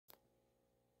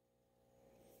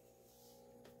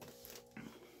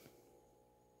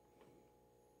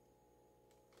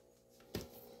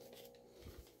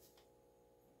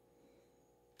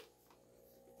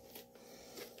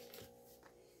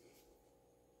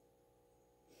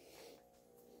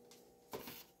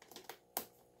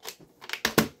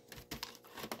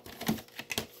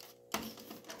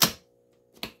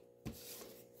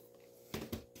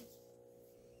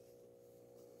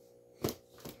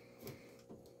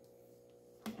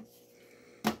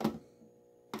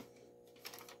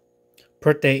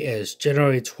Birthday is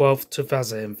January 12th,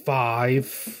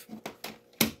 2005.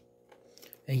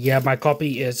 And yeah, my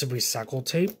copy is a recycled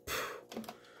tape.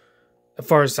 As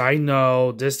far as I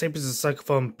know, this tape is a cycle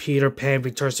from Peter Pan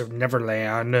Returns to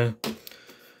Neverland.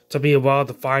 Took me a while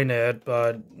to find it,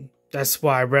 but that's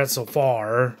what I read so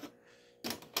far.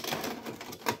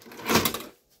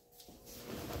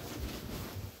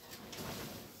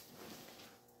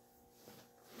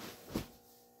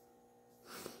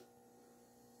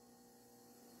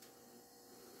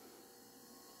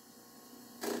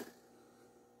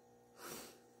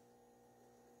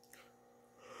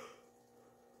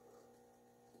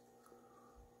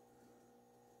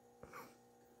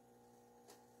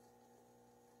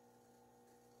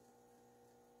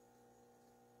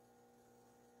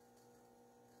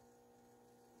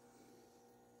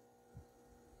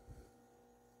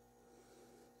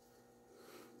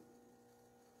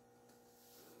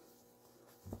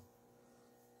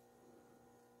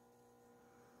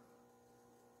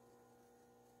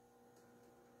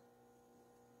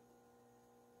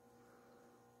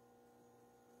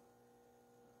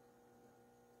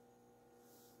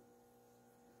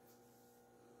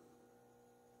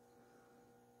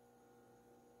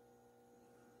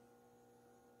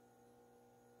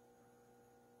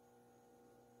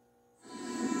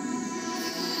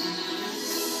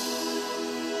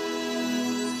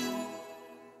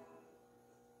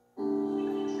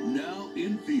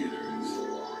 In theaters.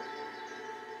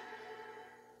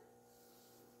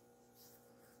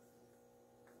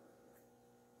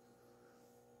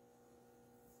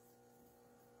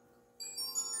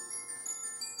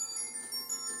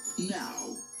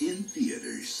 Now in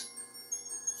theaters.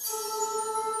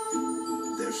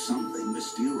 There's something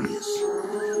mysterious.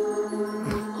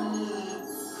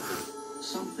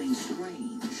 Something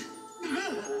strange.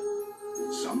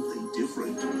 Something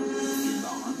different in the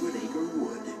 100-Acre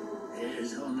Wood.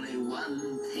 There's only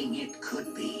one thing it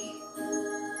could be.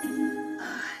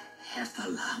 A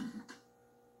heffalump.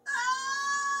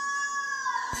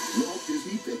 Walt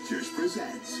Disney Pictures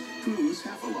presents Pooh's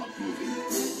Heffalump movie.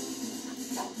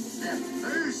 The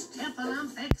first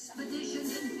heffalump expedition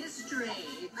in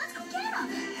history. Let's go get him.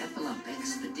 The heffalump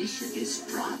expedition is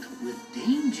fraught with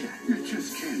danger. You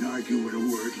just can't argue with a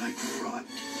word like fraught.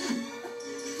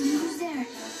 Who's there?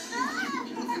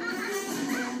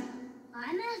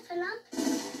 I'm a heffalump.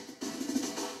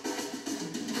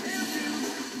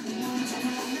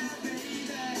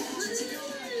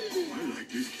 I like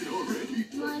this kid already.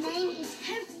 My name is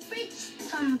Henry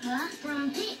Thumper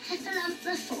from Pete Heffalump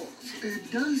the Fourth.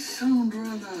 It does sound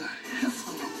rather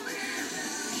heffalumpish.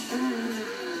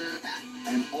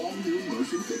 An all-new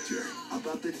motion picture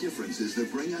about the differences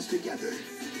that bring us together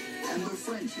and the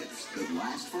friendships that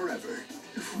last forever.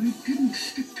 If we didn't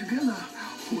stick together,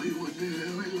 we would be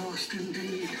very lost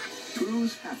indeed.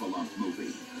 Pooh's Heffalump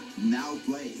movie, now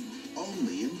playing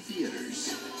only in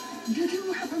theaters. Did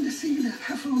you happen to see the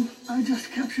heffalump I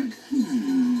just captured?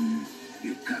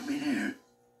 You got me there.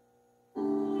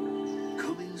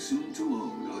 Coming soon to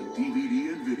own on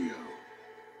DVD and video.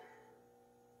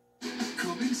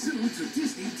 Coming soon to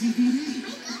Disney DVD.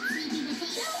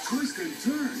 Twist and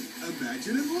turn,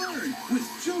 imagine and learn with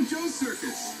JoJo's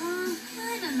Circus.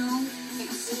 I don't know. It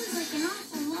seems like an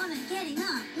awful lot of getting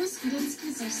up. Those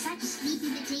kids are such sleepy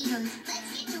potatoes.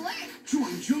 Let's get to work.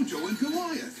 Join JoJo and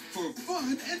Goliath for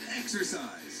fun and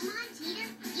exercise. Come on, Teeter.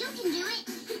 You can do it.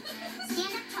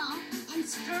 Stand up tall and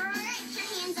stretch your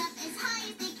hands up as high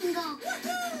as they can go.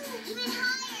 Woohoo! Even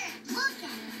higher. Look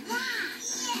at it. Wow.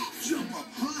 Yes. Jump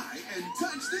up high and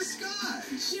touch the sky.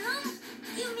 Jump?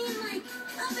 You mean like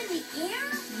up in the air?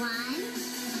 1,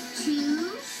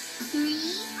 2, 3,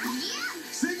 jump!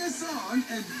 Sing a song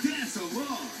and dance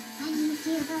along. When you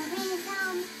feel the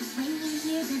rhythm, when you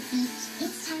hear the beat,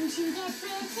 it's time to get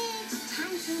with it.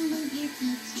 Time to move your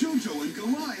feet. JoJo and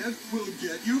Goliath will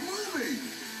get you moving.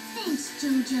 Thanks,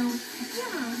 JoJo.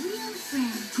 You're a real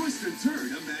friend. Twist and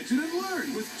turn, imagine and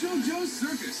learn with JoJo's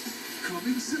Circus.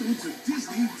 Coming soon to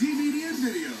Disney DVD and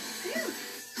video. Phew,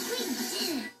 we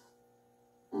did it.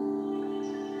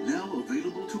 Now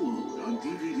available to own on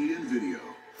DVD and video.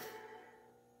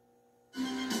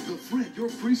 The friend your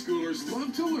preschoolers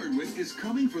love to learn with is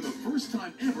coming for the first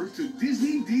time ever to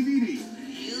Disney DVD.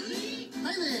 Really?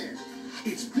 Hi there.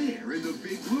 It's Bear in the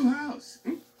Big Blue House.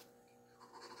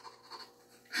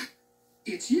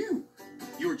 It's you.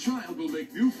 Your child will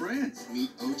make new friends,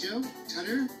 Meet Ojo,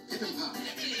 Tutter, Hip and Pop.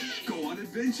 go on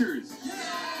adventures,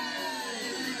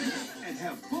 and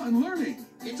have fun learning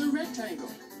It's a rectangle.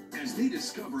 as they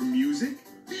discover music,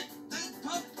 Hip and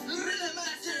Pop Rhythm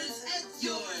Masters at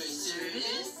your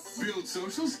service. build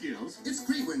social skills, It's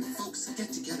great when folks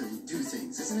get together and do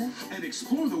things, isn't it? and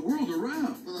explore the world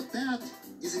around. Well, a bat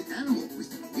is an animal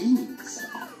with wings.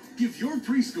 Give your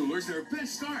preschoolers their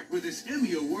best start with this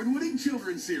Emmy Award-winning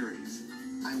children's series.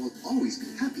 I will always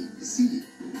be happy to see you.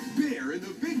 Bear in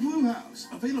the Big Blue House,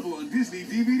 available on Disney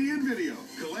DVD and video.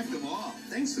 Collect them all.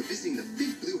 Thanks for visiting the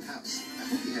Big Blue House. I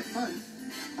hope you had fun.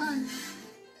 Bye.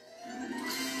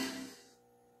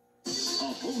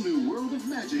 A whole new world of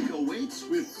magic awaits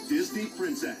with Disney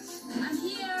Princess, I'm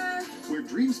here. where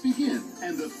dreams begin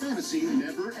and the fantasy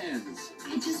never ends.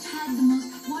 I just had the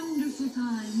most wonderful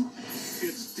time.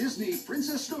 It's Disney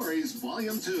Princess Stories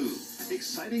Volume 2.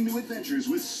 Exciting new adventures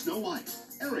with Snow White,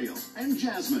 Ariel, and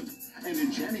Jasmine. And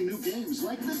enchanting new games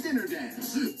like the Dinner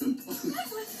Dance. That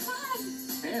was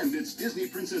fun. And it's Disney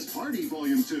Princess Party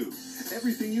Volume 2.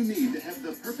 Everything you need to have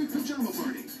the perfect pajama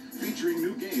party. Featuring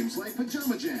new games like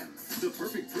Pajama Jam, The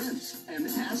Perfect Prince, and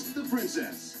Ask the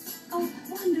Princess. A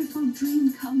wonderful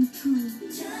dream come true.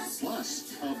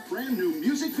 Plus, a brand new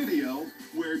music video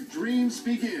where dreams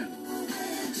begin.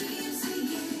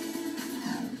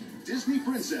 Disney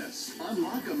Princess.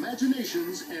 Unlock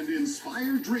imaginations and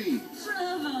inspire dreams.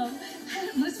 Bravo.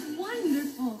 That was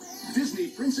wonderful. Disney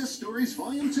Princess Stories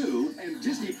Volume 2 and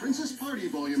Disney Princess Party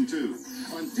Volume 2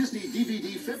 on Disney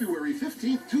DVD February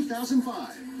 15th,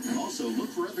 2005. Also, look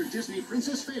for other Disney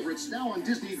Princess favorites now on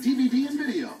Disney DVD and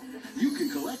video. You can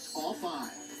collect all 5.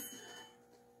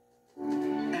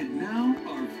 And now,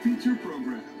 our feature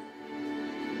program.